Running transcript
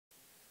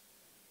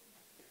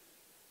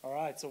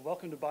right, so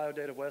welcome to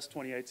Biodata West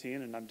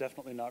 2018, and I'm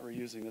definitely not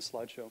reusing this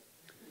slideshow.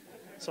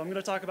 So I'm going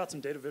to talk about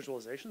some data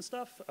visualization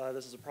stuff.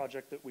 This is a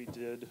project that we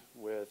did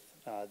with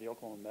the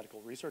Oklahoma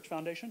Medical Research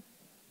Foundation,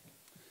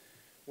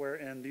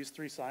 wherein these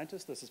three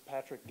scientists, this is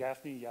Patrick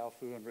Gaffney, Yao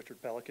Fu, and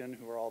Richard Pelican,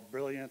 who are all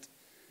brilliant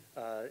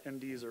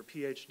MDs or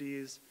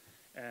PhDs,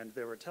 and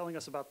they were telling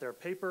us about their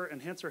paper.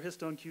 Enhancer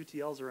histone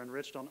QTLs are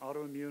enriched on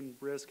autoimmune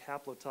risk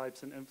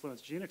haplotypes and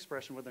influence gene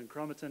expression within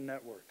chromatin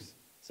networks.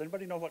 Does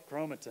anybody know what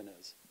chromatin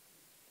is?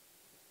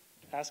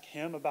 Ask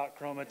him about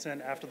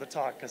chromatin after the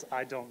talk, because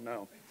I don't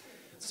know.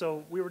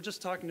 So we were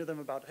just talking to them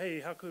about, hey,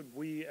 how could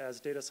we as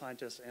data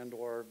scientists and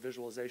or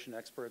visualization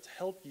experts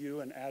help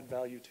you and add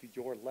value to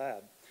your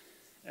lab?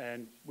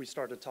 And we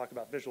started to talk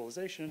about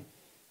visualization.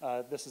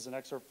 This is an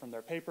excerpt from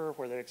their paper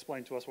where they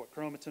explained to us what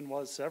chromatin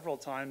was several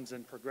times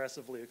and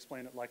progressively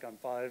explain it like on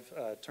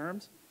 5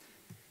 terms.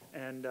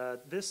 And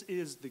this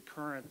is the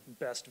current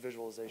best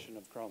visualization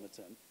of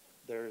chromatin.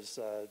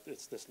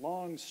 It's this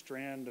long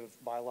strand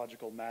of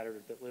biological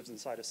matter that lives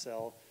inside a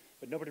cell,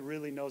 but nobody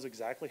really knows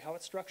exactly how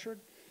it's structured.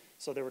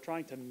 So they were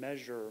trying to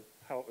measure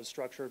how it was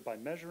structured by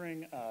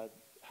measuring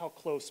how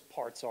close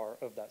parts are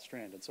of that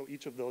strand. And so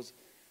each of those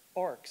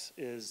arcs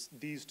is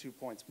these 2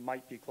 points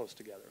might be close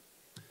together.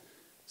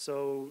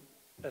 So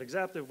at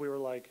Exaptive, we were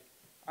like,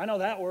 I know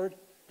that word.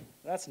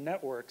 That's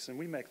networks, and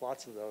we make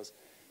lots of those.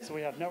 So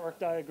we have network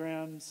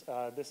diagrams.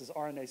 This is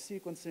RNA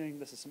sequencing.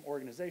 This is some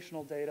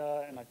organizational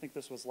data, and I think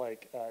this was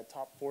like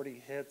top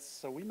 40 hits.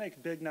 So we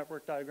make big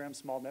network diagrams,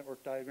 small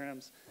network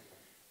diagrams,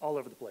 all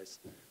over the place.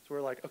 So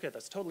we're like, okay,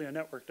 that's totally a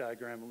network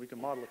diagram, and we can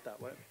model it that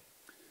way.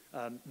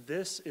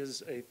 This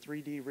is a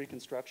 3D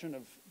reconstruction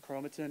of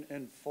chromatin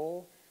in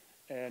full,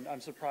 and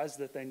I'm surprised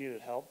that they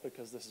needed help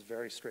because this is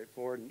very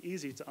straightforward and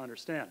easy to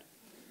understand.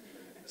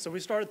 So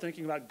we started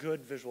thinking about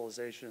good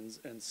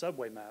visualizations, and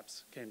subway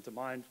maps came to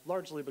mind,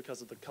 largely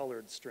because of the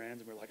colored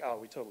strands, and we were like, oh,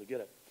 we totally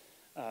get it.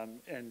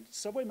 And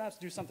subway maps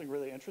do something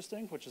really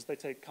interesting, which is they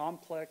take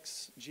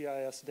complex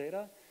GIS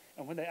data,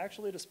 and when they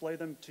actually display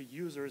them to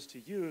users to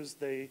use,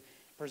 they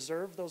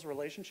preserve those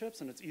relationships,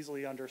 and it's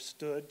easily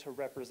understood to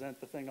represent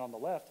the thing on the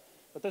left,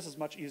 but this is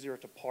much easier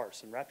to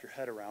parse and wrap your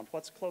head around.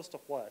 What's close to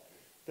what?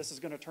 This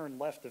is going to turn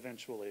left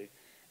eventually,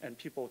 and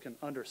people can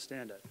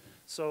understand it.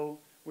 So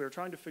we were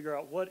trying to figure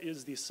out what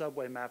is the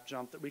subway map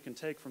jump that we can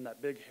take from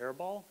that big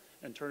hairball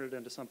and turn it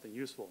into something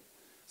useful.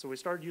 So we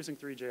started using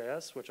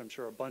Three.js, which I'm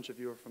sure a bunch of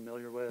you are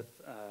familiar with,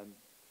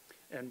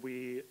 and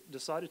we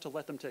decided to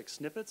let them take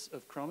snippets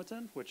of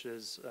chromatin, which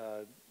is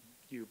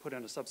you put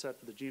in a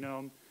subset of the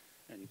genome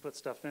and you put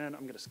stuff in.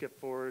 I'm going to skip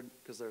forward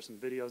because there are some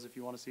videos if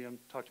you want to see them.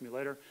 Talk to me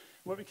later.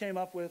 What we came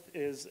up with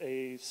is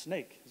a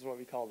snake, is what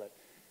we called it.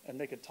 And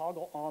they could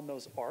toggle on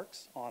those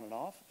arcs, on and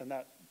off, and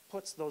that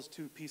puts those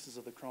 2 pieces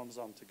of the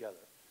chromosome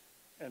together.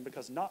 And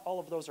because not all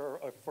of those are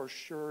a for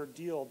sure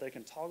deal, they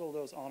can toggle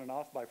those on and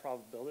off by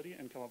probability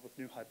and come up with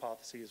new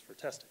hypotheses for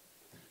testing.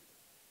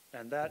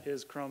 And that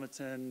is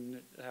chromatin,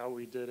 how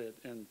we did it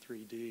in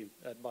 3D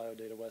at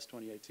Biodata West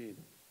 2018.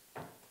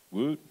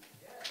 Woot.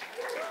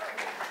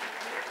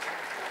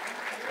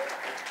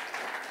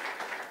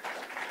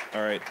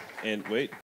 All right, and wait.